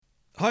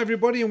Hi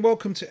everybody and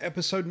welcome to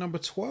episode number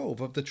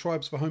 12 of the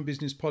Tribes for Home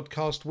Business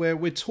podcast, where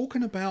we're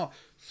talking about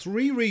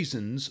 3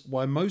 reasons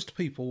why most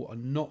people are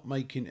not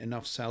making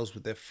enough sales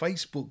with their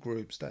Facebook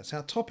groups. That's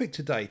our topic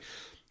today.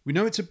 We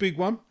know it's a big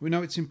one, we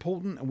know it's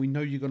important, and we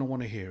know you're going to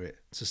want to hear it.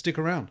 So stick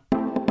around.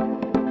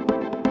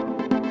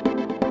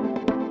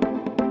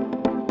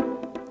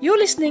 You're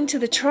listening to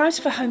the Tribes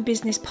for Home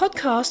Business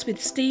podcast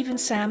with Steve and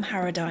Sam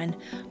Harradine,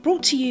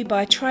 brought to you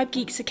by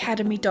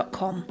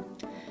TribeGeeksAcademy.com.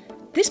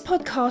 This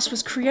podcast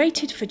was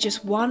created for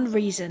just one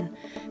reason: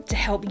 to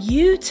help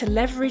you to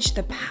leverage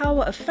the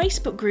power of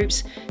Facebook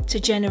groups to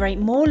generate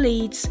more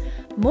leads,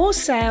 more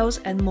sales,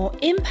 and more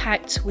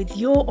impact with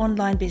your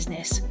online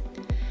business.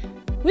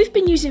 We've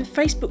been using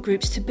Facebook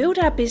groups to build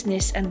our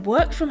business and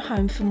work from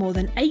home for more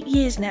than 8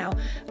 years now,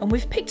 and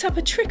we've picked up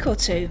a trick or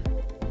two.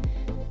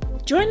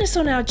 Join us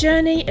on our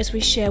journey as we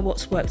share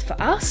what's worked for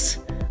us,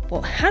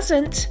 what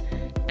hasn't,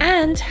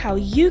 and how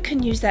you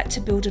can use that to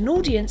build an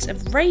audience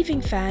of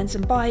raving fans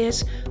and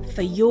buyers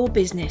for your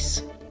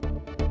business.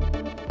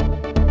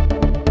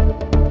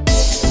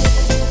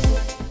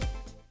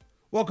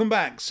 Welcome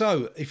back.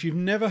 So, if you've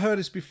never heard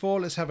us before,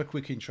 let's have a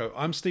quick intro.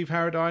 I'm Steve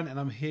Harradine and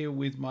I'm here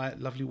with my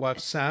lovely wife,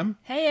 Sam.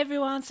 Hey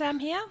everyone, Sam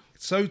here.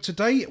 So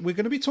today we're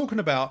going to be talking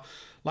about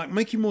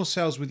making more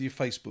sales with your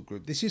Facebook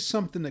group. This is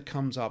something that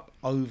comes up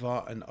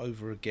over and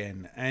over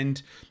again,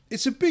 and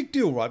it's a big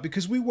deal, right?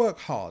 Because we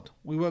work hard.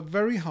 We work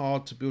very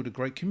hard to build a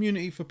great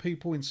community for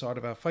people inside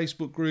of our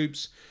Facebook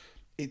groups.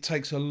 It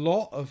takes a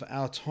lot of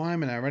our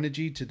time and our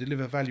energy to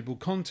deliver valuable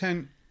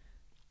content.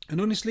 And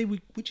honestly,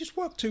 we just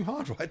work too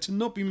hard, right, to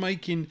not be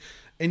making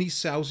any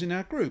sales in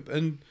our group.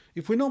 And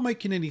if we're not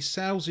making any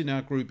sales in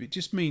our group, it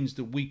just means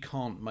that we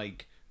can't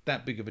make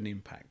that big of an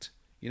impact.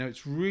 You know,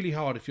 it's really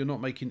hard if you're not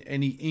making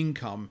any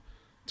income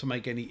to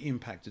make any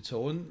impact at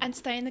all. And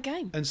stay in the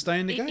game.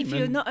 If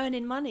you're not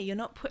earning money, you're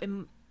not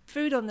putting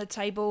food on the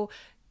table,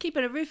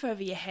 keeping a roof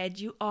over your head,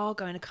 you are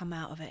going to come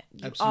out of it.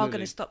 You Absolutely. are going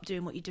to stop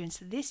doing what you're doing.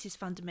 So this is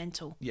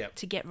fundamental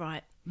to get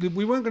right.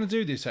 We weren't going to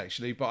do this,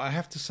 actually, but I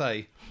have to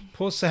say,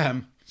 poor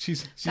Sam,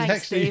 she's Thanks,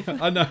 actually,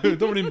 Steve. I know, I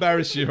don't want to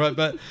embarrass you, right,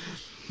 but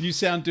you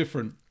sound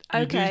different.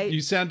 Okay.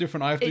 You sound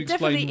different. I have to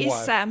explain why. It definitely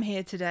is Sam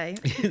here today.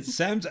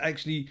 Sam's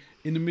actually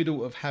in the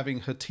middle of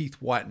having her teeth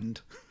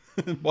whitened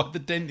by the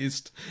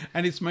dentist,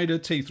 and it's made her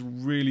teeth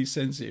really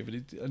sensitive,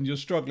 and you're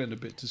struggling a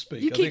bit to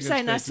speak. You keep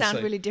saying I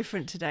sound really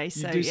different today.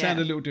 So you do sound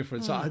a little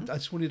different. So I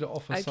just wanted to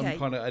offer some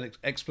kind of an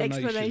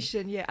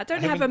explanation. Yeah. I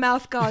don't have a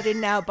mouth guard in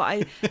now,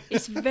 but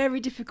it's very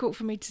difficult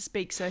for me to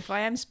speak. So if I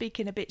am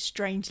speaking a bit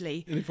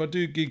strangely, and if I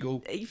do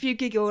giggle, if you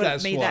giggle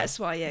at me, that's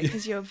why. Yeah,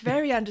 because you're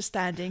very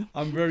understanding.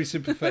 I'm very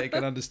sympathetic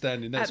and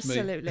understanding. That's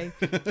Absolutely.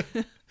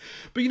 me.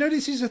 But you know,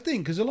 this is a thing,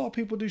 because a lot of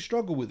people do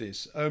struggle with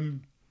this.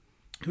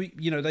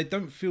 They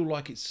don't feel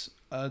like it's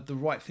the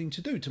right thing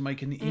to do to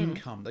make an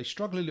income. They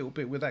struggle a little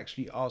bit with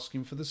actually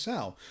asking for the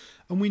sale.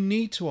 And we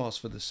need to ask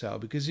for the sale,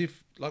 because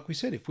if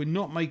we're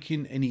not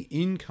making any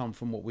income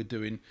from what we're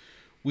doing,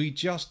 we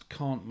just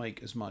can't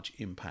make as much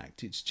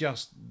impact. It's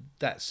just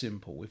that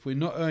simple. If we're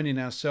not earning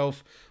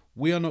ourselves,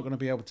 we are not going to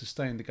be able to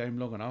stay in the game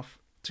long enough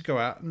to go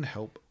out and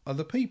help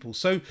other people.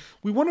 So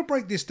we want to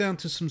break this down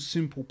to some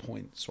simple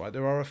points, right?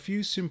 There are a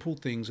few simple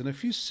things and a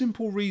few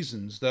simple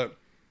reasons that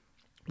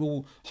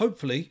will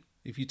hopefully,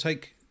 if you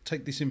take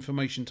this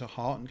information to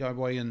heart and go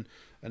away and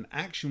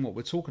action what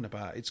we're talking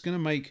about, it's going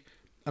to make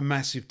a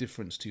massive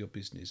difference to your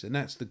business. And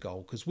that's the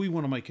goal, because we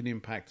want to make an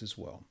impact as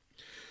well.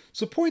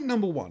 So point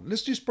number 1,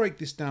 let's just break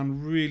this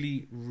down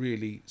really,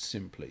 really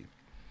simply.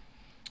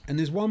 And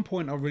there's one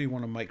point I really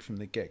want to make from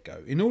the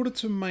get-go. In order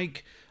to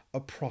make a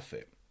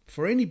profit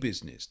for any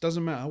business,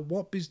 doesn't matter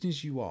what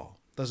business you are,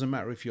 doesn't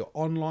matter if you're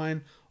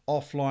online,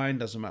 offline,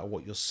 doesn't matter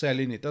what you're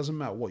selling, it doesn't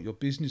matter what your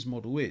business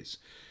model is.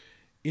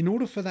 In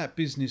order for that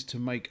business to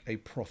make a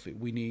profit,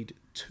 we need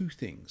 2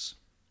 things,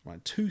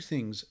 right? 2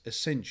 things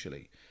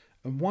essentially.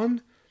 And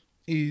one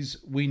is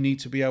we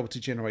need to be able to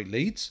generate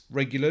leads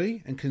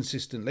regularly and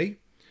consistently.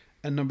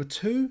 And number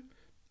 2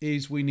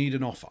 is we need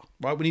an offer,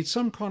 right? We need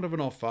some kind of an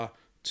offer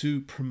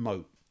to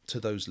promote to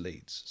those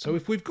leads. So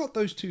if we've got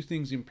those 2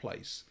 things in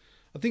place,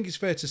 I think it's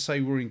fair to say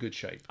we're in good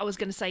shape. I was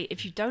going to say,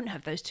 if you don't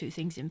have those 2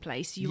 things in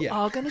place, you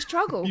are going to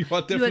struggle. You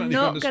are definitely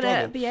not going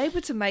to be able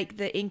to make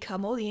the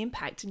income or the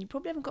impact, and you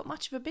probably haven't got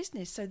much of a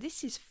business. So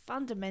this is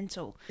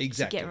fundamental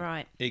to get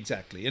right.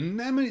 Exactly. And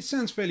I mean, it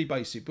sounds fairly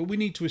basic, but we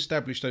need to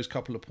establish those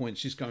couple of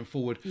points just going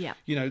forward. Yeah.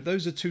 You know,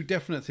 those are 2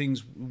 definite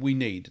things we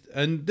need.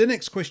 And the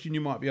next question you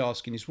might be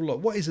asking is, well,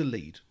 look, what is a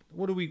lead?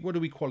 What do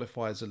we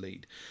qualify as a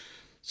lead?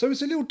 So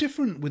it's a little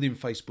different within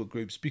Facebook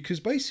groups,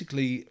 because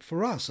basically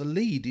for us, a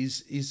lead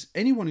is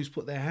anyone who's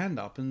put their hand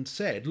up and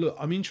said, look,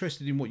 I'm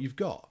interested in what you've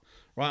got,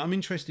 right? I'm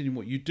interested in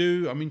what you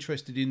do. I'm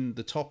interested in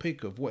the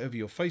topic of whatever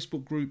your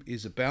Facebook group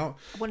is about.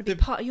 I want to be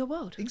part of your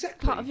world.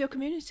 Exactly. Part of your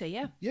community,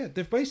 yeah. Yeah,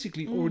 they've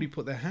basically already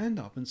put their hand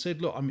up and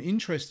said, look, I'm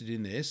interested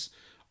in this.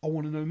 I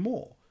want to know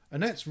more.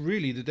 And that's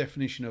really the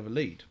definition of a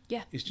lead.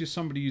 Yeah. It's just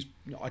somebody who's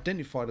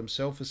identified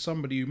themselves as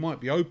somebody who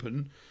might be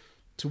open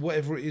to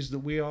whatever it is that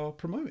we are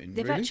promoting.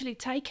 They've really. actually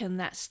taken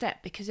that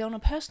step, because on a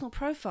personal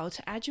profile,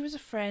 to add you as a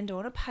friend, or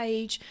on a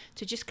page,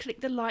 to just click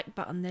the like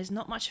button, there's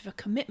not much of a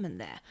commitment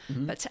there.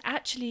 Mm-hmm. But to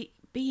actually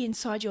be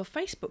inside your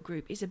Facebook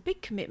group is a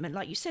big commitment.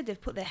 Like you said, they've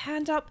put their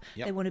hand up,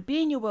 Yep. they want to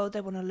be in your world,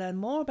 they want to learn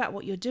more about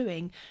what you're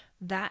doing.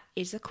 That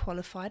is a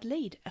qualified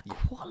lead,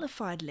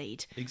 qualified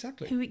lead.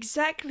 Exactly. Who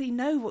exactly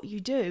know what you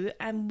do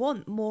and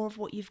want more of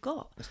what you've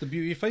got. That's the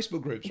beauty of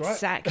Facebook groups, right?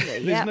 Exactly,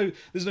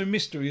 There's no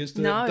mystery as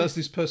to, No. does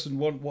this person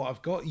want what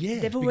I've got? Yeah.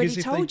 They've already because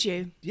if told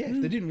you. Yeah,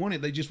 if they didn't want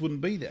it, they just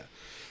wouldn't be there.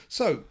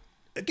 So,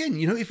 again,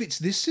 you know, if it's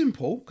this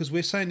simple, because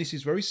we're saying this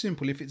is very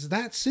simple, if it's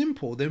that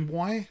simple, then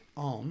why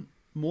aren't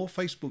more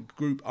Facebook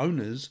group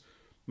owners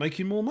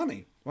making more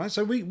money, right?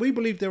 So we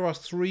believe there are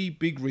 3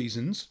 big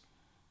reasons,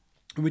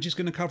 and we're just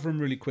going to cover them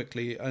really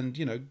quickly and,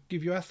 you know,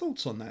 give you our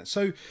thoughts on that.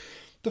 So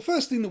the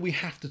first thing that we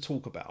have to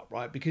talk about,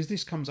 right, because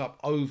this comes up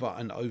over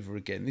and over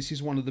again, this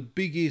is one of the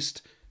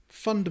biggest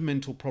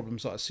fundamental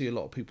problems that I see a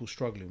lot of people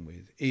struggling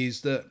with,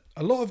 is that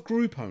a lot of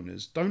group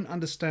owners don't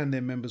understand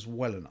their members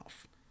well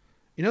enough.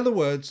 In other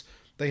words,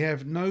 they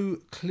have no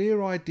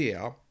clear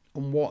idea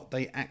on what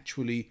they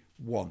actually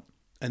want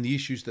and the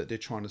issues that they're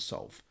trying to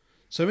solve.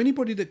 So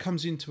anybody that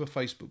comes into a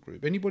Facebook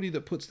group, anybody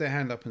that puts their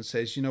hand up and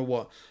says, you know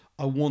what,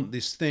 I want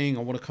this thing,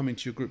 I want to come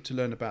into your group to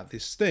learn about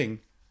this thing,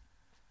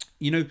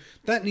 you know,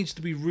 that needs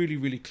to be really,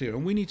 really clear.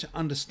 And we need to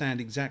understand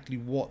exactly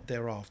what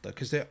they're after,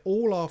 because they're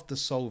all after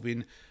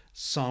solving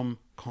some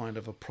kind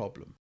of a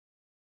problem.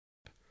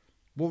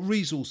 What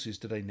resources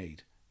do they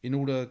need in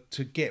order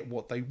to get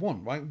what they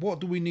want, right?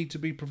 What do we need to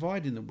be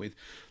providing them with?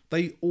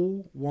 They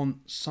all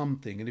want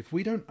something. And if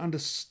we don't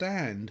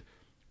understand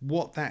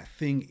what that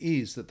thing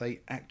is that they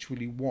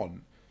actually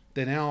want,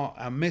 then our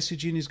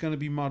messaging is going to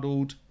be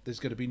muddled. There's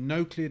going to be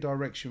no clear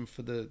direction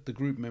for the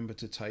group member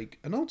to take.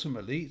 And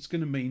ultimately, it's going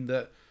to mean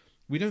that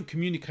we don't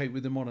communicate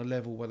with them on a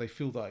level where they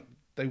feel like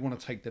they want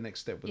to take the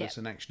next step with us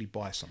and actually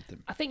buy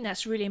something. I think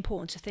that's really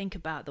important to think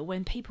about, that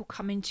when people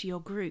come into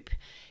your group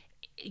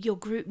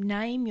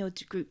name, your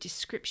group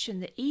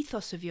description, the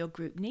ethos of your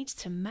group needs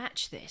to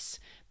match this.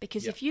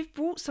 Because if you've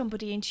brought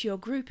somebody into your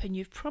group and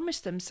you've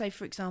promised them, say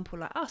for example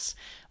like us,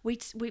 we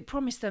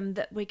promise them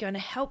that we're going to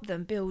help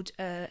them build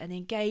an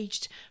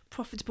engaged,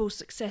 profitable,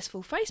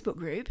 successful Facebook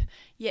group,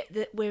 yet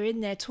that we're in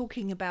there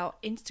talking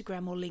about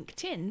Instagram or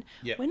LinkedIn,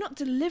 we're not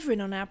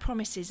delivering on our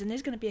promises, and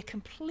there's going to be a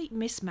complete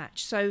mismatch.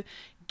 So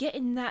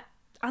getting that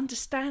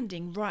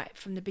understanding right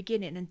from the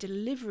beginning and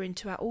delivering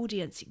to our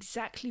audience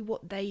exactly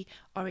what they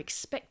are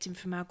expecting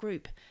from our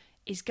group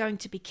is going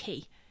to be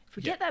key. If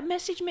we get that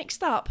message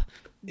mixed up,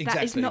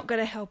 that is not going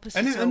to help us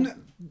at all.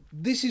 And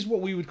this is what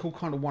we would call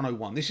kind of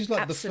 101. This is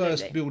like the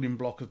first building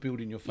block of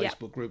building your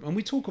Facebook group. And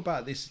we talk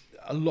about this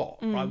a lot,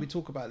 right? We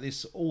talk about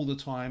this all the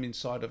time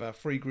inside of our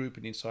free group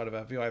and inside of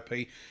our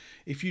VIP.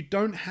 If you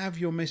don't have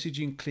your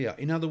messaging clear,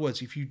 in other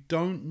words, if you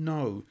don't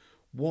know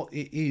what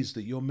it is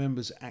that your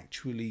members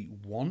actually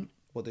want,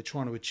 what they're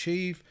trying to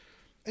achieve,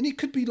 and it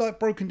could be like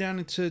broken down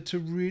into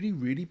really,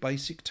 really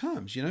basic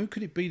terms. You know,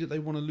 could it be that they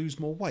want to lose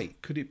more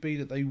weight? Could it be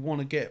that they want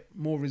to get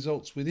more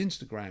results with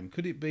Instagram?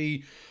 Could it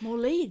be more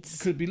leads?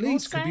 Could be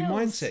leads. Could be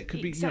mindset.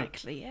 Could be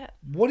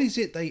What is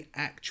it they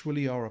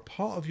actually are a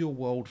part of your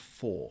world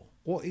for?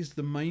 What is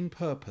the main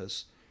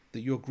purpose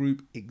that your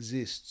group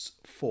exists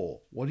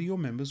for? What do your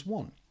members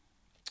want?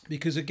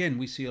 Because again,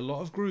 we see a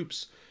lot of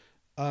groups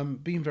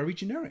being very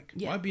generic,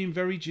 right? Being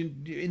very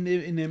in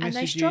their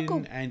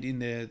messaging and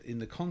in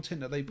the content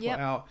that they put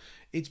out.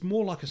 It's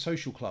more like a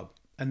social club,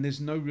 and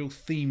there's no real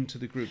theme to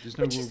the group. There's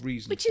no real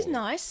reason. Which is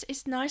nice.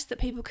 It's nice that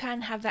people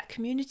can have that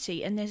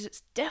community, and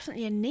there's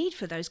definitely a need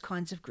for those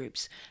kinds of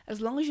groups,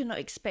 as long as you're not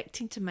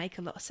expecting to make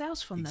a lot of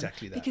sales from them.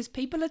 Exactly that. Because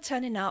people are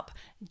turning up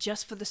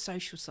just for the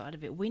social side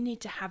of it. We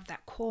need to have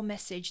that core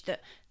message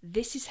that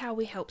this is how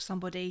we help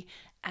somebody,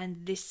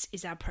 and this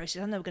is our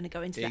process. I know we're going to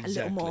go into that a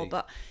little more,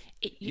 but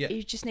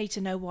you just need to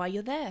know why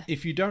you're there.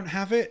 If you don't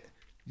have it,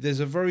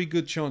 there's a very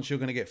good chance you're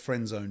going to get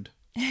friend zoned.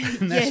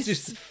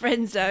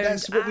 Friend zone.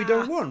 That's what we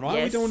don't want,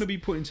 right? We don't want to be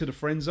put into the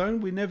friend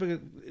zone. We never,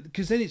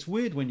 because then it's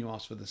weird when you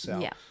ask for the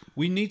sale.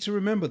 We need to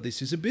remember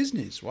this is a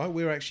business, right?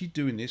 We're actually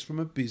doing this from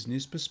a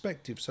business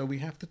perspective, so we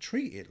have to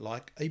treat it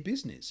like a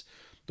business.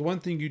 The one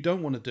thing you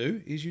don't want to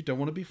do is you don't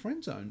want to be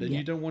friend zoned, and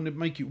you don't want to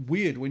make it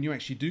weird when you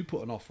actually do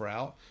put an offer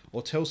out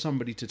or tell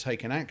somebody to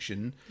take an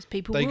action.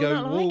 People will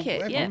not like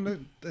it.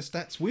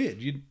 That's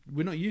weird.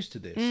 We're not used to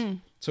this.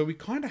 So we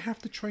kind of have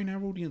to train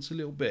our audience a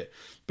little bit.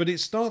 But it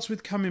starts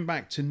with coming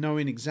back to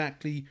knowing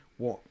exactly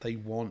what they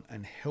want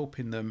and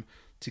helping them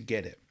to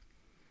get it.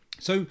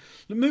 So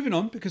moving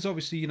on, because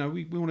obviously, you know,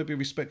 we want to be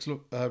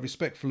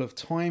respectful of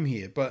time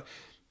here. But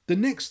the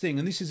next thing,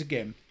 and this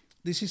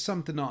is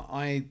something that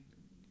I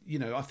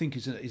think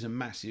is a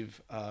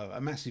massive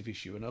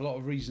issue, and a lot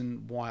of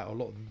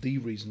the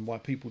reason why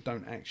people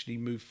don't actually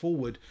move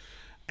forward.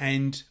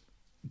 And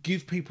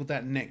give people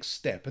that next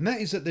step. And that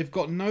is that they've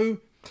got no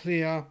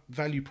clear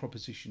value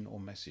proposition or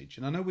message.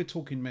 And I know we're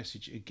talking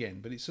message again,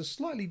 but it's a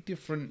slightly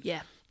different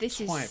type of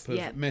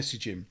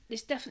messaging.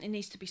 This definitely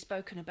needs to be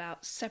spoken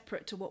about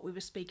separate to what we were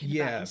speaking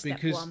about in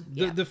step because one.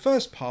 The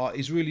first part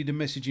is really the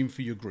messaging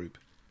for your group.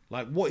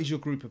 Like, what is your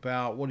group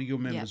about? What do your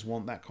members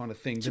want? That kind of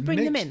thing. To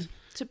bring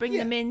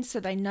them in so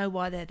they know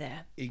why they're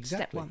there.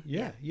 Exactly. Step one.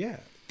 Yeah.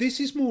 This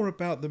is more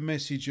about the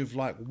message of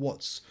like,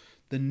 what's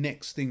the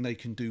next thing they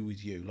can do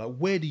with you? Like,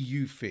 where do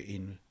you fit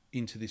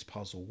into this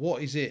puzzle?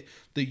 What is it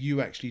that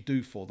you actually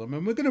do for them?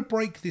 And we're going to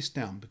break this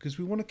down because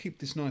we want to keep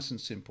this nice and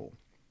simple.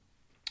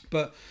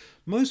 But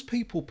most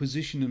people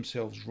position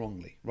themselves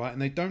wrongly, right?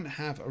 And they don't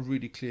have a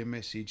really clear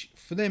message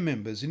for their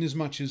members, in as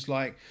much as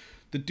like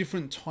the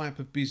different type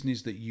of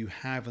business that you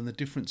have and the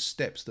different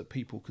steps that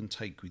people can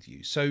take with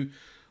you. So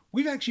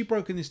we've actually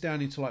broken this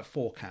down into like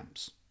 4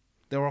 camps.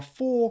 There are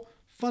 4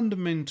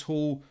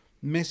 fundamental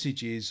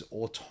messages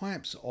or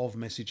types of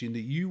messaging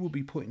that you will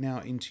be putting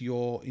out into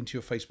your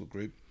Facebook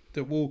group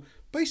that will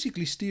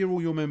basically steer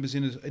all your members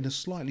in a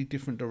slightly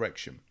different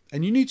direction.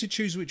 And you need to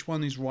choose which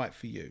one is right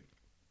for you.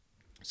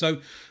 So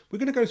we're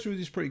going to go through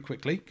this pretty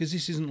quickly because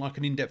this isn't like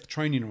an in-depth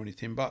training or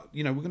anything, but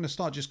we're going to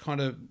start just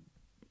kind of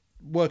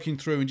working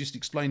through and just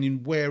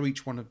explaining where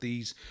each one of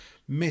these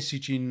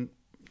messaging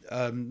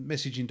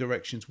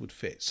directions would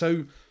fit.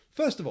 So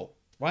first of all,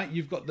 right,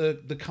 you've got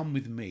the come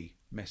with me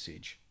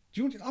message.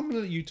 I'm going to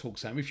let you talk,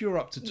 Sam, if you're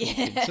up to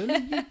talking. Yeah. So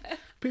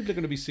people are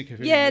going to be sick of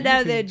you. Yeah,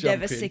 no, they're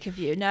never sick of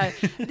you. No,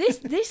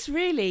 this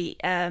really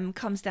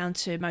comes down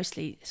to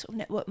mostly sort of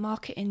network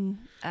marketing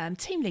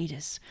team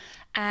leaders.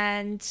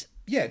 And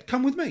yeah,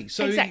 come with me.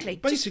 So exactly.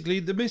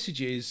 Basically, the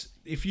message is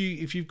if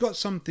you've got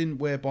something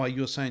whereby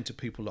you're saying to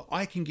people, look,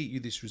 I can get you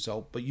this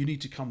result, but you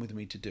need to come with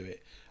me to do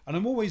it. And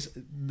I'm always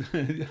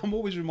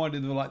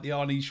reminded of like the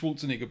Arnie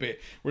Schwarzenegger bit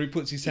where he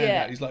puts his hand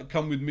out. He's like,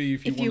 "Come with me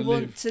if you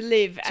want to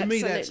live." To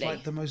me, that's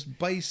like the most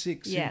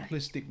basic,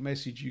 simplistic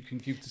message you can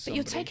give to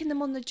somebody. But you're taking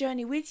them on the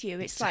journey with you.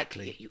 It's like,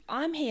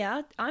 I'm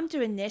here. I'm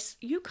doing this.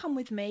 You come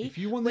with me. If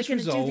you want we're this going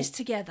to result, do this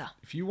together.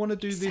 If you want to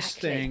do this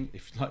thing,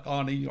 if like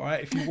Arnie, all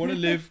right. If you want to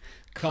live,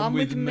 come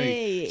with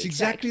me. It's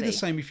exactly the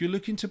same. If you're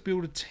looking to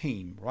build a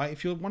team, right?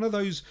 If you're one of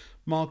those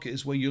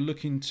marketers where you're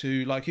looking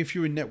to, like, if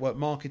you're in network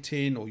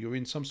marketing or you're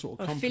in some sort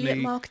of company, affiliate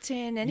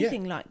marketing,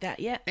 anything like that,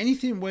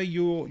 anything where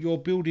you're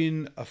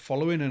building a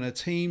following and a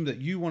team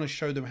that you want to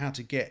show them how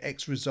to get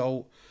X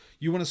result,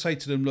 you want to say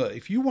to them, look,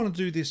 if you want to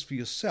do this for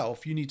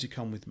yourself, you need to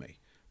come with me,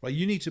 right?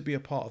 You need to be a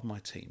part of my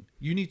team.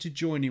 You need to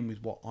join in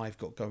with what I've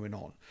got going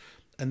on,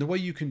 and the way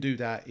you can do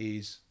that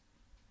is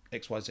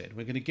XYZ.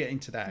 We're going to get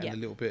into that in a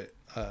little bit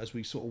as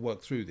we sort of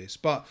work through this,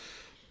 but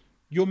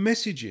your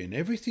messaging,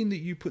 everything that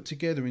you put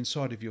together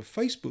inside of your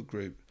Facebook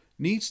group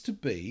needs to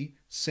be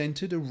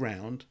centered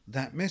around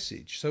that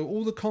message. So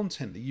all the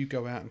content that you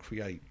go out and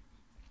create,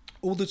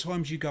 all the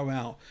times you go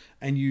out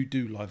and you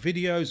do live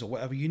videos or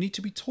whatever, you need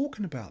to be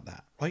talking about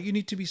that, right? You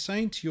need to be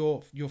saying to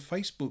your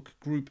Facebook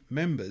group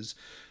members,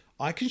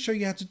 I can show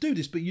you how to do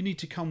this, but you need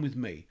to come with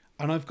me.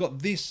 And I've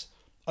got this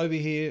over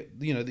here,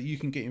 that you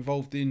can get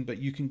involved in, but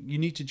you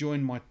need to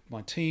join my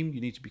team.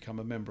 You need to become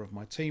a member of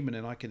my team, and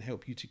then I can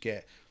help you to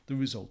get the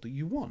result that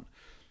you want.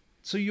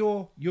 So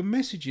your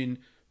messaging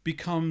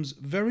becomes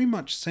very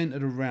much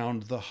centered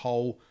around the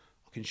whole,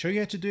 I can show you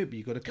how to do it, but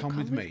you've got to come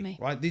with me,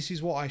 right? This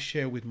is what I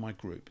share with my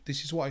group.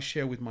 This is what I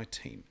share with my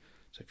team.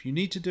 So if you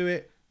need to do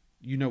it,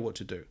 you know what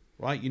to do,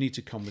 right? You need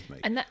to come with me.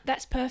 And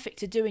that's perfect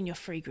to do in your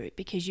free group,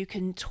 because you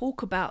can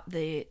talk about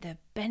the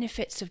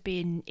benefits of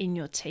being in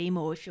your team,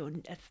 or if you're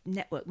a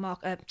network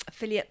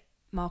affiliate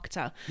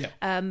marketer.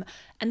 And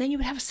then you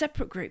would have a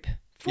separate group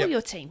for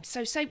your team.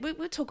 So say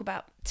we'll talk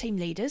about team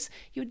leaders.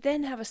 You would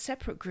then have a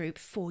separate group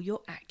for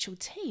your actual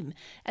team.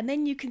 And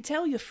then you can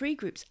tell your free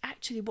groups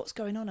actually what's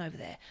going on over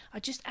there. I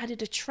just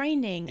added a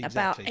training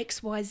about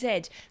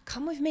XYZ.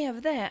 Come with me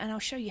over there and I'll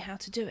show you how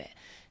to do it.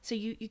 So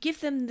you give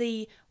them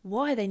the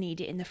why they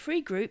need it in the free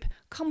group.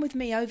 Come with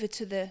me over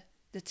to the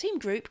team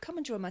group. Come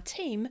and join my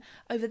team.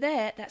 Over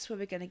there, that's where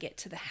we're going to get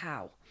to the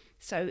how.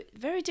 So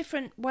very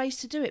different ways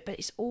to do it, but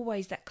it's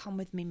always that come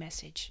with me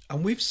message.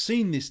 And we've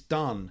seen this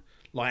done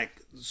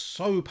like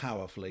so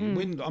powerfully.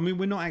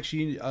 We're not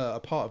actually a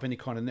part of any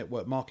kind of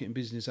network marketing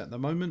business at the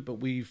moment, but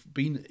we've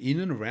been in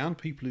and around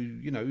people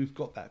who've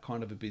got that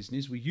kind of a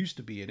business. We used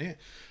to be in it.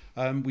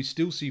 We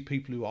still see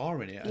people who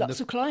are in it. Lots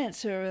of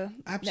clients who are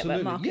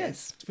network marketers.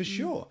 Yes, for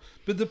sure.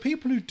 But the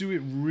people who do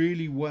it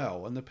really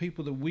well, and the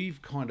people that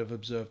we've kind of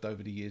observed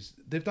over the years,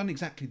 they've done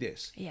exactly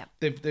this. Yeah.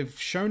 They've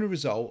shown a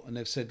result and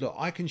they've said, look,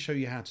 I can show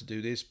you how to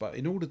do this, but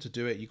in order to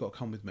do it, you've got to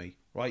come with me,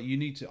 right?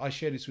 I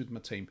share this with my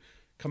team.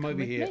 Come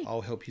over here,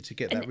 I'll help you to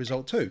get that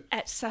result too.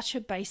 It's such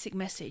a basic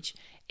message.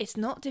 It's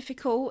not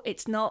difficult.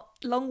 It's not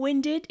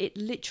long-winded. It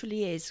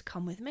literally is,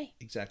 come with me.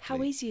 Exactly.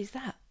 How easy is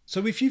that?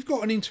 So if you've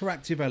got an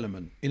interactive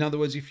element, in other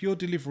words, if you're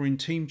delivering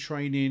team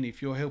training,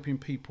 if you're helping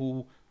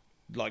people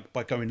like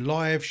by going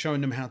live,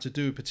 showing them how to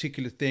do a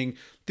particular thing,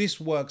 this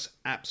works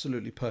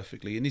absolutely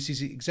perfectly. And this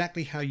is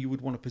exactly how you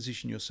would want to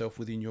position yourself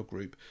within your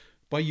group.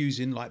 by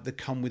using like the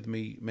come with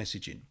me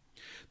messaging.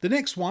 The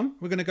next one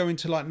we're going to go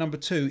into, like number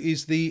 2,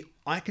 is the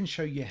I can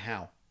show you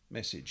how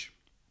message.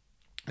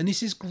 And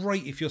this is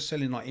great if you're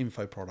selling like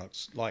info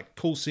products, like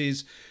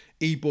courses,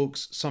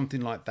 ebooks,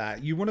 something like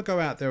that. You want to go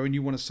out there and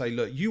you want to say,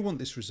 look, you want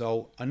this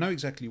result. I know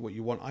exactly what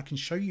you want. I can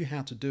show you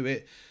how to do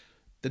it.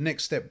 The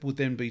next step would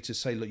then be to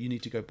say, look, you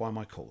need to go buy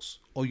my course,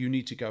 or you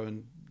need to go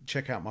and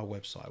check out my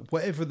website,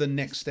 whatever the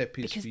next step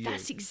is because for you.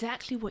 That's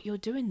exactly what you're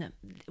doing them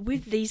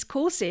with these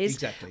courses,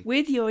 Exactly.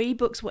 with your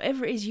ebooks,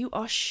 whatever it is, you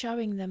are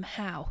showing them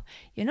how.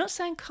 You're not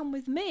saying come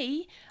with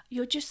me,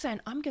 you're just saying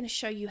I'm going to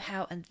show you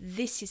how, and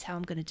this is how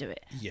I'm going to do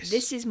it. Yes.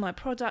 This is my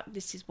product,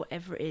 this is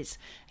whatever it is.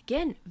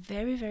 Again,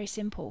 very, very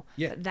simple.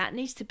 Yeah. But that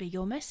needs to be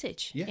your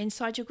message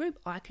inside your group.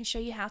 I can show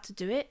you how to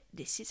do it.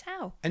 This is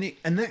how. And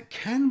that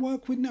can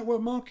work with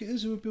network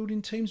marketers who are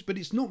building teams, but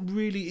it's not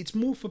really, it's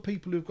more for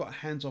people who've got a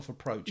hands-off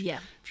approach. Yeah.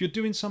 If you're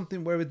doing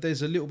something where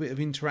there's a little bit of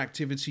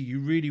interactivity, you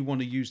really want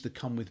to use the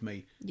come with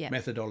me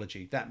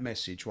methodology, that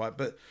message, right?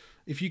 But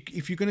if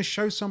you're going to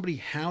show somebody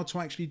how to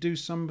actually do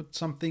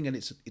something and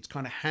it's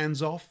kind of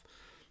hands-off,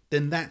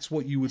 then that's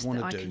what you would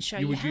want to do.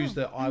 You would use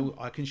the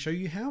I can show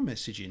you how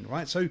messaging,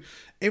 right? So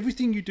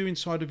everything you do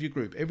inside of your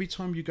group, every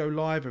time you go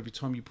live, every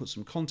time you put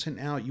some content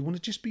out, you want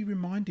to just be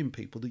reminding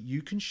people that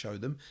you can show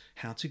them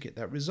how to get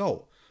that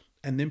result,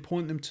 and then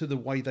point them to the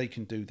way they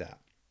can do that.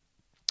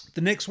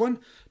 The next one,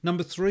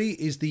 number 3,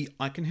 is the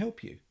I can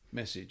help you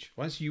message,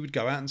 right? So you would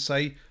go out and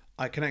say,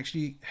 I can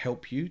actually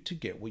help you to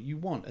get what you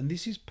want. And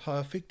this is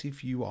perfect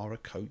if you are a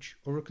coach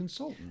or a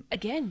consultant.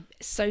 Again,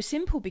 so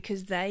simple,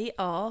 because they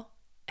are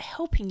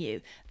helping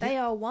you. They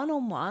are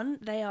one-on-one.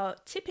 They are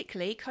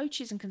typically,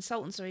 coaches and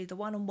consultants are either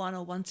one-on-one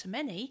or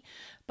one-to-many,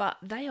 but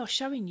they are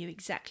showing you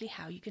exactly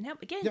how you can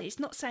help. Again, it's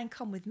not saying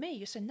come with me.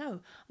 You're saying, no,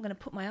 I'm going to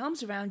put my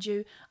arms around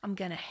you. I'm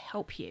going to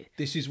help you.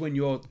 This is when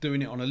you're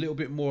doing it on a little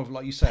bit more of,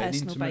 like you say, personal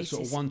an intimate basis.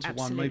 sort of one-to-one,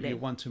 Absolutely. maybe a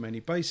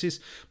one-to-many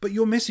basis. But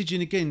your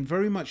messaging, again,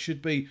 very much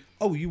should be,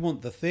 oh, you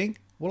want the thing?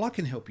 Well, I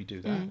can help you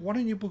do that. Why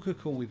don't you book a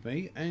call with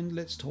me and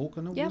let's talk,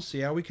 and we'll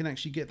see how we can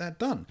actually get that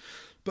done.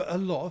 But a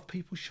lot of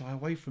people shy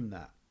away from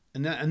that.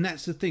 And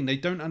that's the thing. They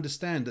don't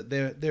understand that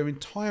their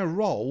entire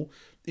role,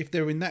 if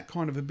they're in that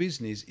kind of a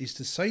business, is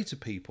to say to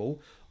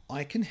people,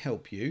 I can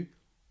help you.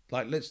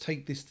 Like, let's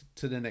take this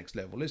to the next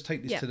level. Let's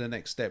take this to the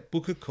next step.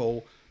 Book a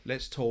call.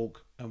 Let's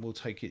talk, and we'll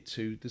take it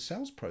to the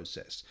sales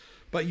process.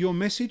 But your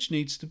message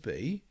needs to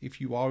be, if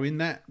you are in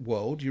that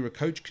world, you're a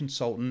coach,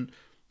 consultant,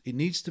 it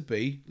needs to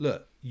be,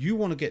 look, you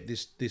want to get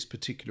this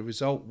particular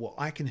result. Well,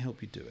 I can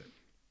help you do it.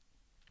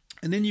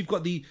 And then you've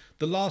got the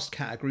last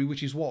category,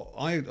 which is what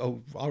I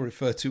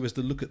refer to as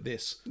the look at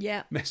this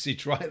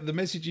message, right? The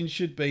messaging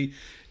should be,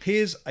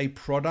 here's a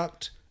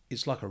product.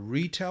 It's like a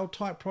retail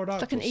type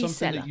product, like an or something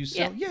e-seller. that you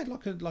sell. Yeah,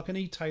 like an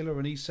e-tailer,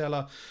 an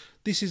e-seller.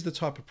 This is the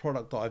type of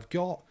product that I've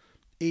got.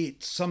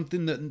 It's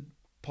something that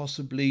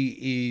possibly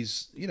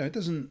is, it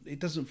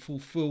doesn't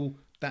fulfill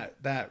that.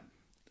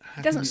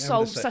 It doesn't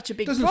solve such a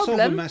big problem. Doesn't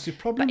solve a massive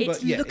problem,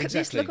 but yeah, look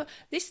exactly. at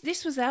this.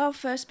 This was our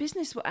first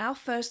business, our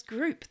first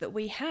group that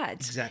we had.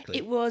 Exactly.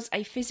 It was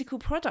a physical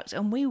product,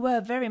 and we were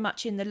very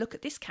much in the look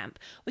at this camp.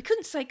 We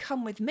couldn't say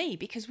come with me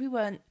because we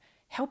weren't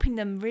helping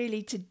them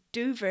really to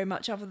do very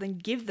much other than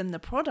give them the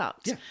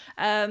product.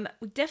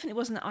 It definitely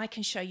wasn't I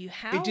can show you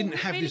how. It didn't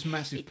have this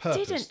massive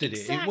purpose, did it?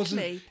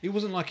 Exactly. It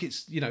wasn't like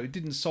it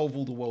didn't solve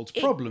all the world's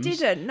problems. It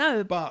didn't,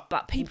 no.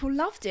 But people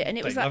loved it, and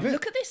it was like,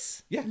 look at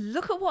this. Yeah.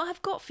 Look at what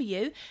I've got for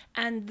you,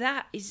 and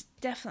that is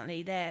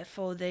definitely there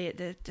for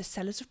the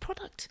sellers of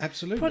product.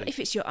 Absolutely. If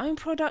it's your own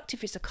product,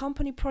 if it's a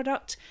company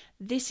product,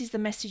 this is the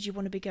message you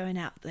want to be going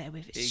out there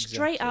with. It's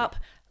straight up.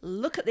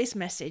 Look at this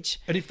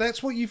message. And if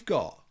that's what you've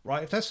got,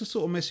 right? If that's the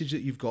sort of message that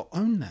you've got,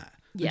 own that.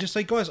 And just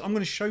say, guys, I'm going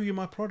to show you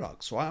my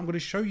products, right? I'm going to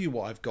show you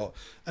what I've got,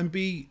 and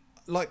be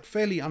like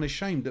fairly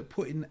unashamed at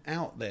putting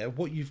out there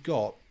what you've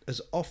got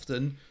as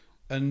often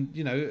and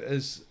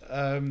as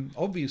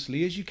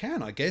obviously as you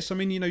can, I guess. I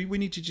mean, we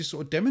need to just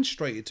sort of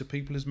demonstrate it to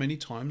people as many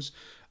times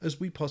as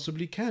we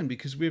possibly can,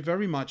 because we're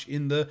very much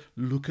in the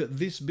look at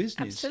this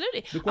business.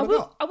 Absolutely. Look I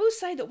what will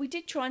say that we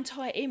did try and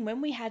tie it in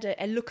when we had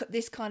a look at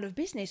this kind of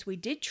business. We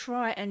did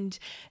try and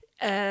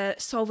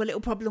solve a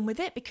little problem with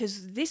it,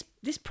 because this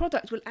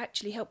product will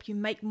actually help you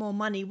make more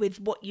money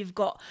with what you've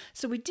got.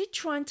 So we did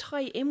try and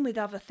tie it in with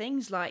other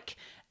things like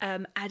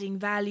adding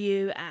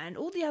value and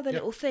all the other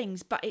little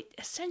things, but it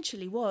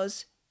essentially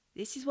was,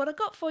 this is what I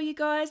got for you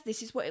guys,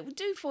 this is what it will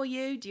do for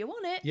you, do you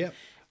want it? Yeah.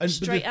 And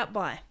straight up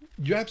buy.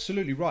 You're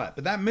absolutely right,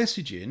 but that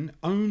messaging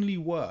only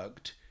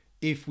worked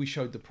if we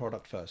showed the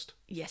product first.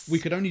 Yes. We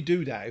could only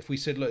do that if we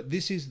said, look,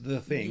 this is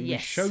the thing. Yes.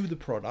 We show the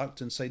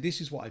product and say,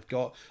 this is what I've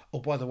got. Oh,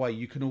 by the way,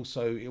 you can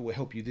also, it will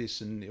help you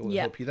this and it will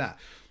help you that.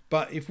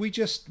 But if we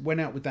just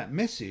went out with that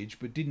message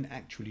but didn't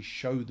actually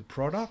show the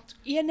product,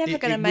 you're never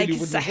going to make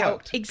really a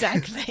sale.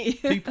 Exactly.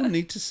 People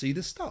need to see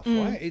the stuff,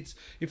 right?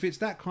 If it's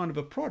that kind of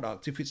a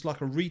product, if it's like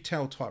a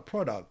retail type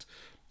product,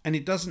 and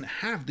it doesn't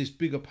have this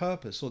bigger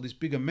purpose or this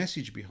bigger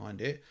message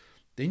behind it,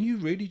 then you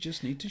really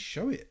just need to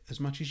show it as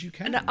much as you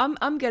can. And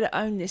I'm going to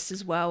own this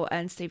as well,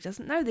 and Steve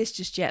doesn't know this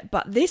just yet,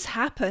 but this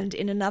happened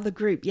in another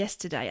group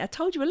yesterday. I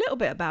told you a little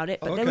bit about it,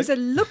 but there was a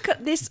look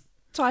at this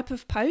type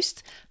of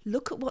post,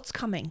 look at what's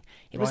coming.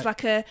 It was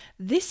like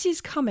this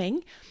is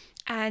coming,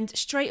 and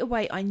straight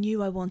away I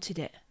knew I wanted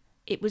it.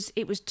 It was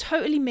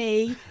totally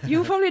me.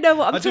 You probably know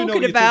what I'm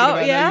talking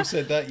about. Yeah, you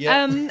said that.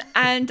 Yeah.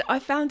 And I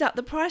found out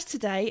the price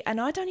today, and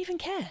I don't even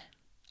care.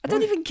 I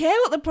don't even care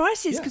what the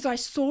price is because I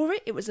saw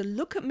it. It was a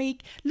look at me,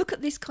 look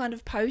at this kind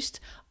of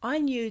post. I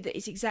knew that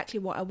it's exactly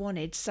what I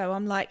wanted. So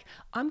I'm like,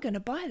 I'm going to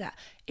buy that.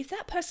 If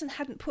that person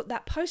hadn't put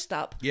that post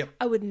up,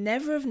 I would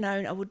never have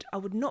known. I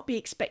would not be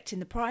expecting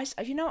the price.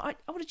 I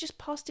would have just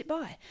passed it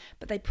by.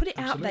 But they put it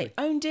out. They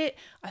owned it.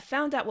 I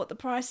found out what the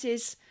price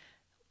is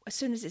as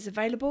soon as it's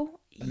available.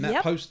 And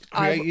that post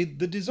created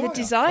the desire. The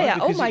desire.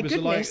 Right? Oh my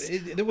goodness.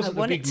 There wasn't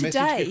a big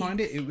message behind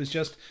it. It was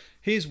just,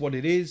 here's what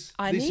it is.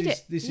 This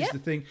is the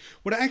thing.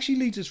 Well, it actually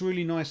leads us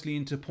really nicely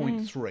into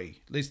point 3.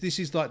 This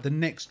is like the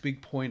next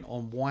big point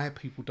on why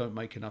people don't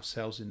make enough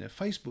sales in their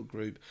Facebook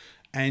group.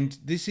 And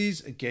this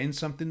is, again,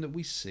 something that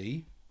we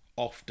see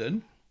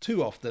often.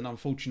 Too often,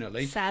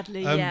 unfortunately.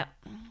 Sadly,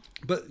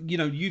 But,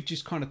 you've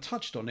just kind of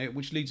touched on it,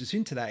 which leads us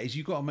into that, is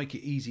you've got to make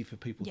it easy for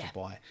people to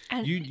buy.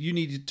 And you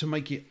need to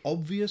make it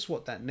obvious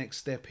what that next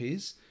step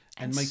is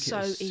and make it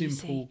as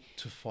simple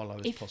to follow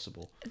as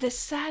possible. The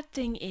sad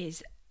thing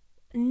is,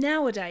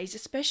 nowadays,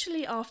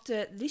 especially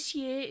after this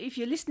year, if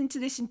you're listening to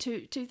this in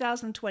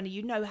 2020,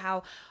 you know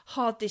how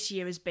hard this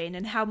year has been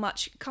and how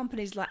much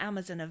companies like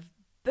Amazon have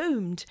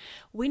boomed.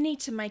 We need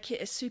to make it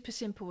as super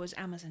simple as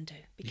Amazon do,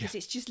 because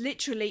it's just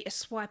literally a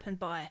swipe and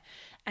buy.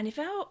 And if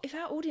our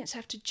audience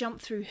have to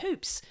jump through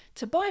hoops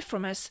to buy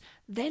from us,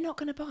 they're not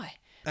going to buy.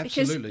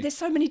 Absolutely. Because there's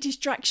so many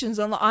distractions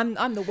on.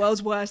 I'm the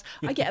world's worst.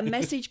 I get a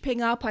message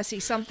ping up, I see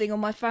something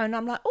on my phone,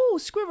 I'm like, oh,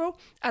 squirrel,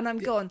 and I'm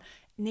gone.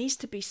 It needs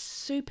to be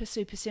super,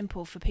 super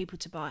simple for people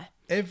to buy.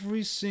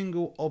 Every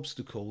single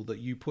obstacle that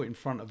you put in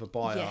front of a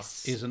buyer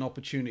is an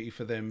opportunity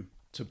for them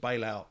to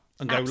bail out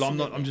and go,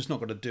 well, I'm just not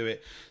going to do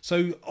it.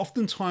 So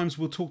oftentimes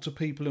we'll talk to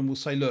people and we'll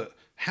say, look,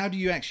 how do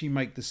you actually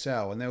make the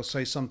sale? And they'll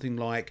say something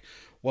like,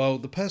 well,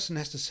 the person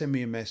has to send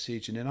me a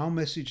message and then I'll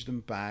message them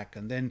back.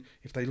 And then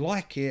if they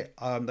like it,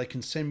 they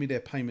can send me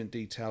their payment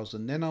details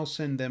and then I'll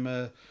send them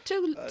a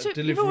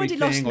delivery you've already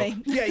thing. Lost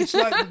me. It's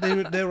like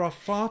there are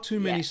far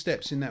too many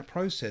steps in that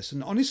process.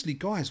 And honestly,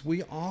 guys,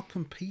 we are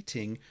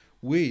competing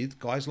with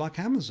guys like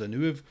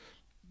Amazon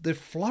they've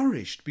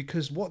flourished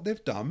because what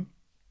they've done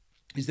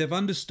is they've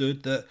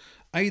understood that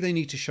A, they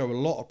need to show a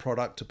lot of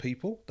product to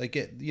people. They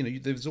get,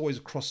 there's always a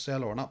cross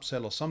sell or an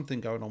upsell or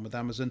something going on with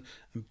Amazon.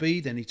 And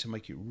B, they need to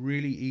make it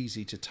really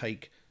easy to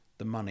take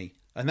the money.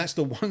 And that's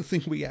the one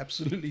thing we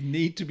absolutely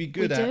need to be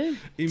good at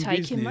in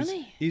business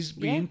money. Is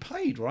being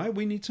paid, right?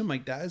 We need to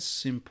make that as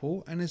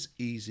simple and as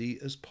easy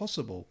as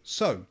possible.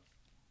 So,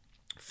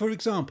 for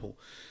example,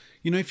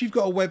 if you've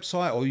got a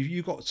website or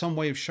you've got some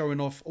way of showing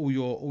off all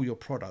your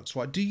products,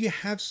 right? Do you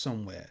have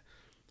somewhere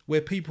where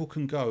people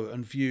can go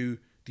and view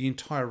the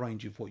entire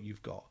range of what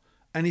you've got?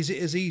 And is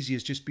it as easy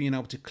as just being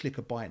able to click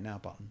a buy it now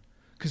button?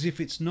 Because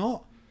if it's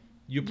not,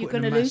 you're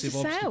putting a massive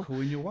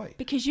obstacle in your way.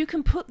 Because you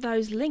can put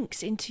those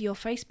links into your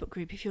Facebook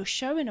group. If you're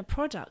showing a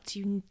product,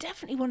 you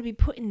definitely want to be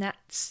putting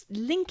that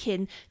link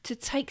in to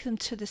take them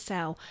to the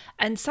sale.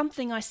 And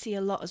something I see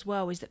a lot as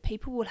well is that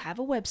people will have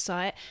a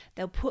website,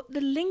 they'll put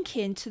the link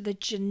into the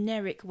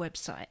generic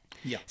website.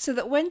 Yeah. So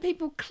that when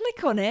people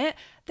click on it,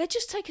 they're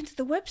just taken to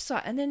the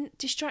website, and then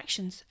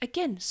distractions.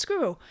 Again,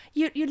 squirrel.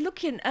 You're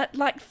looking at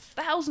like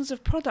thousands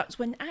of products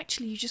when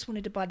actually you just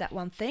wanted to buy that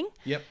one thing.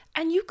 Yep.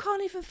 And you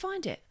can't even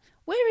find it.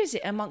 Where is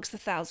it amongst the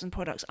 1,000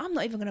 products? I'm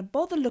not even going to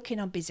bother looking.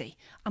 I'm busy.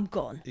 I'm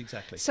gone.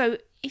 Exactly. So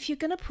if you're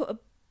going to put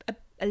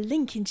a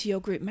link into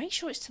your group, make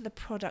sure it's to the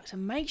product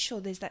and make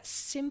sure there's that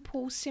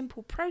simple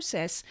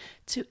process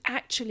to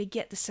actually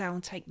get the sale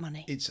and take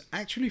money. It's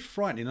actually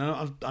frightening.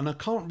 And I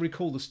can't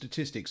recall the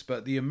statistics,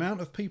 but the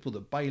amount of people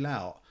that bail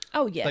out.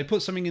 Oh, yeah. They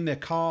put something in their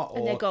cart or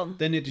and they're gone.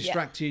 Then they're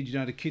distracted.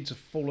 The kids have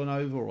fallen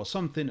over or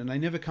something and they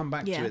never come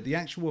back to it. The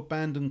actual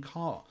abandoned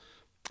cart.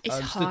 It's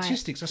high,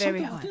 statistics are very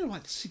something, high. I think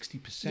like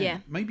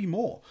 60%, maybe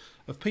more,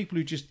 of people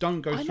who just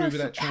don't go through with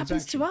that transaction. It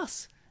happens to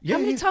us. How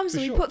many times do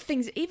we put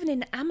things even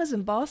in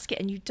Amazon basket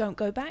and you don't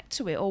go back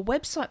to it, or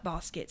website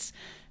baskets?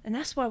 And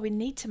that's why we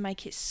need to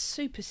make it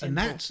super simple.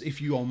 And that's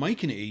if you are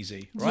making it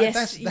easy, right?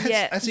 Yes,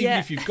 that's even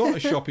if you've got a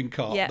shopping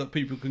cart that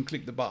people can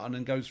click the button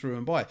and go through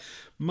and buy.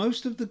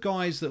 Most of the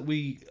guys that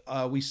we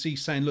see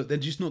saying, look, they're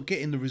just not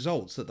getting the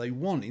results that they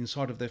want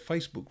inside of their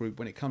Facebook group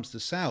when it comes to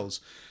sales.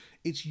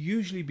 It's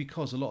usually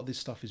because a lot of this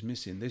stuff is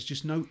missing. There's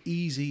just no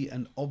easy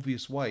and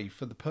obvious way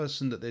for the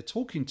person that they're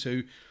talking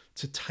to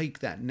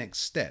take that next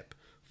step.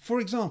 For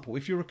example,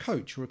 if you're a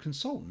coach or a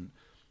consultant,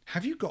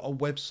 have you got a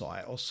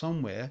website or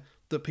somewhere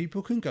that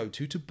people can go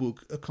to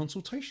book a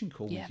consultation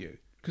call with you?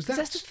 Because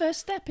that's the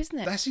first step, isn't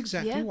it? That's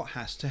exactly what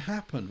has to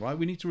happen, right?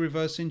 We need to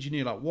reverse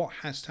engineer, like, what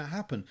has to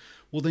happen?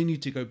 Well, they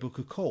need to go book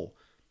a call.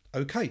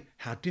 Okay,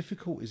 how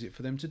difficult is it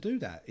for them to do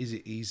that? Is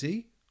it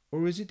easy?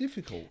 or is it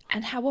difficult?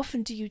 And how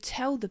often do you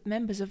tell the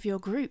members of your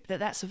group that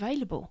that's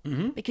available?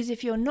 Because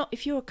if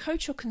you're a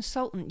coach or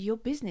consultant, your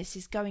business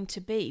is going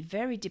to be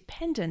very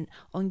dependent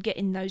on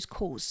getting those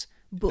calls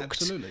booked.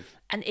 Absolutely.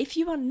 And if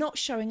you are not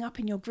showing up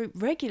in your group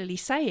regularly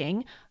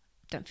saying,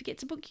 don't forget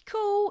to book your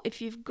call.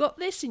 If you've got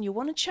this and you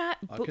want to chat,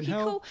 book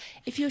your call.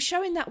 If you're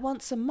showing that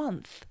once a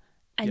month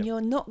and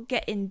you're not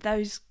getting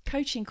those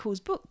coaching calls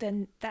booked,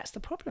 then that's the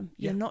problem.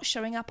 You're not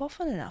showing up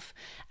often enough.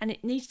 And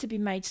it needs to be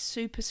made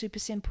super, super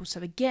simple.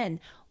 So again,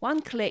 one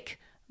click,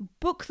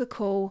 book the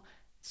call,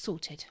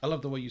 sorted. I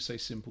love the way you say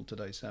simple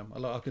today, Sam.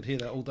 I could hear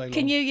that all day long.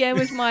 Can you? Yeah,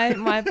 with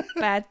my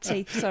bad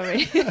teeth,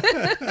 sorry.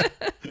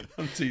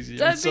 I'm teasing you.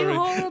 Don't be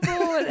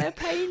horrible. They're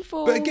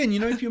painful. But again,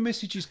 if your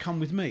message is come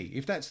with me,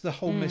 if that's the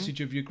whole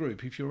message of your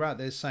group, if you're out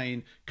there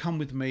saying, come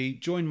with me,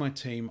 join my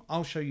team,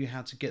 I'll show you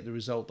how to get the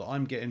result that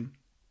I'm getting,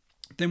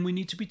 then we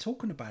need to be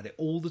talking about it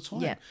all the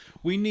time. Yeah.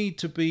 We need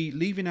to be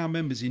leaving our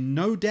members in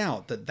no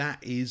doubt that that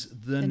is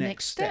the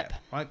next step,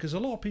 right? Because a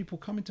lot of people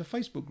come into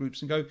Facebook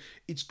groups and go,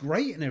 it's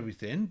great and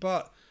everything,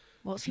 but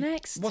what's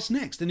next? What's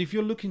next? And if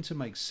you're looking to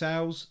make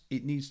sales,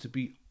 it needs to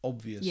be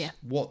obvious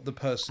what the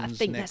person's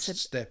next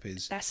step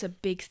is. That's a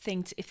big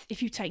thing.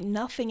 If you take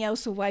nothing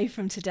else away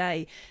from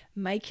today,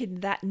 making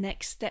that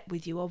next step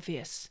with you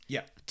obvious.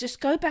 Yeah. Just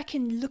go back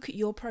and look at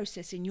your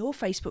process in your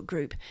Facebook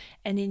group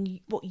and in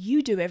what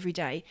you do every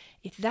day.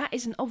 If that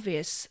isn't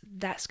obvious,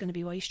 that's going to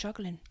be why you're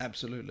struggling.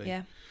 Absolutely.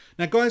 Yeah.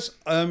 Now, guys,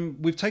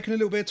 we've taken a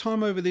little bit of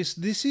time over this.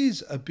 This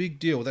is a big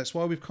deal. That's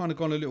why we've kind of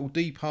gone a little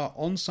deeper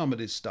on some of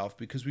this stuff,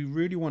 because we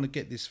really want to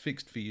get this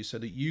fixed for you so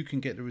that you can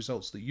get the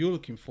results that you're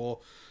looking for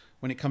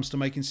when it comes to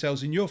making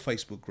sales in your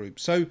Facebook group.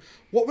 So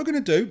what we're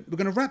going to do, we're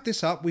going to wrap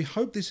this up. We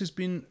hope this has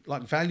been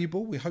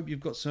valuable. We hope you've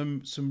got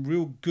some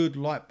real good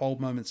light bulb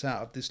moments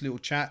out of this little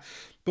chat.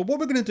 But what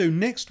we're going to do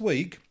next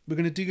week, we're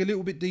going to dig a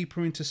little bit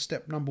deeper into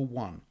step number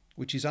 1,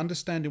 which is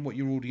understanding what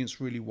your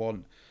audience really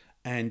want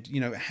and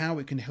how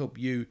it can help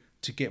you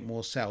to get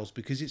more sales,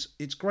 because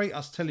it's great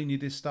us telling you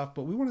this stuff,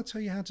 but we want to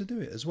tell you how to do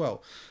it as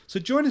well. So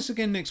join us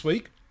again next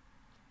week.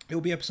 It'll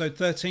be episode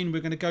 13.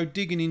 We're going to go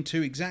digging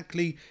into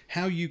exactly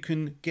how you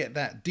can get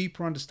that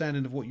deeper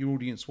understanding of what your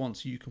audience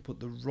wants so you can put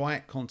the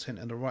right content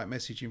and the right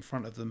message in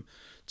front of them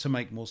to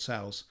make more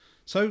sales.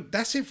 So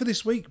that's it for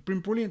this week. Been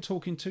brilliant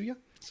talking to you.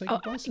 Say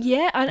goodbye.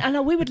 Yeah,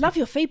 and we would love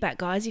your feedback,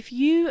 guys. If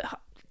you...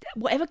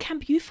 whatever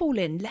camp you fall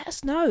in, let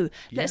us know.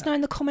 Let us know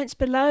in the comments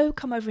below.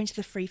 Come over into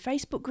the free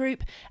Facebook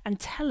group and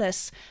tell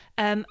us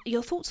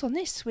your thoughts on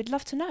this. We'd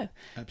love to know.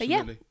 Absolutely. But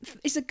yeah,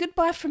 it's a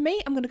goodbye from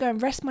me. I'm going to go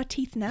and rest my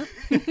teeth now.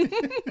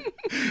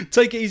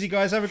 Take it easy,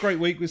 guys. Have a great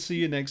week. We'll see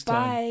you next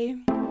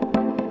time. Bye.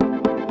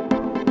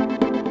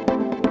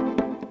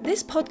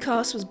 This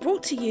podcast was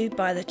brought to you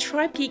by the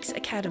Tribe Geeks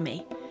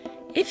Academy.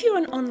 If you're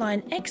an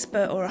online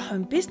expert or a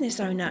home business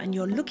owner and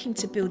you're looking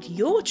to build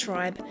your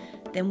tribe,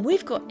 then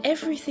we've got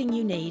everything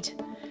you need.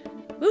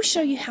 We'll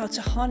show you how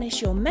to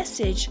harness your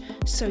message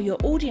so your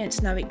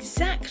audience know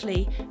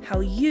exactly how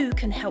you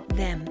can help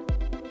them.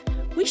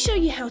 We show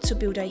you how to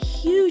build a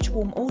huge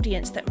warm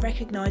audience that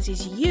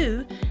recognizes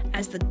you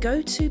as the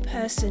go-to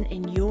person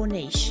in your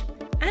niche.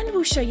 And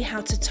we'll show you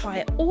how to tie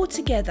it all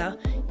together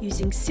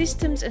using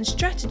systems and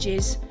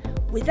strategies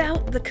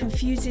without the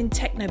confusing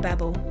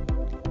technobabble.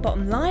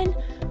 Bottom line,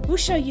 we'll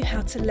show you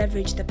how to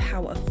leverage the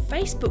power of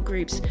Facebook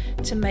groups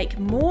to make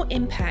more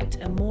impact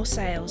and more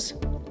sales.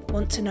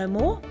 Want to know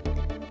more?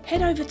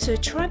 Head over to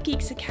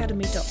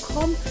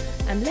tribegeeksacademy.com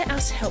and let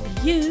us help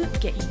you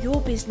get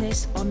your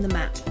business on the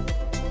map.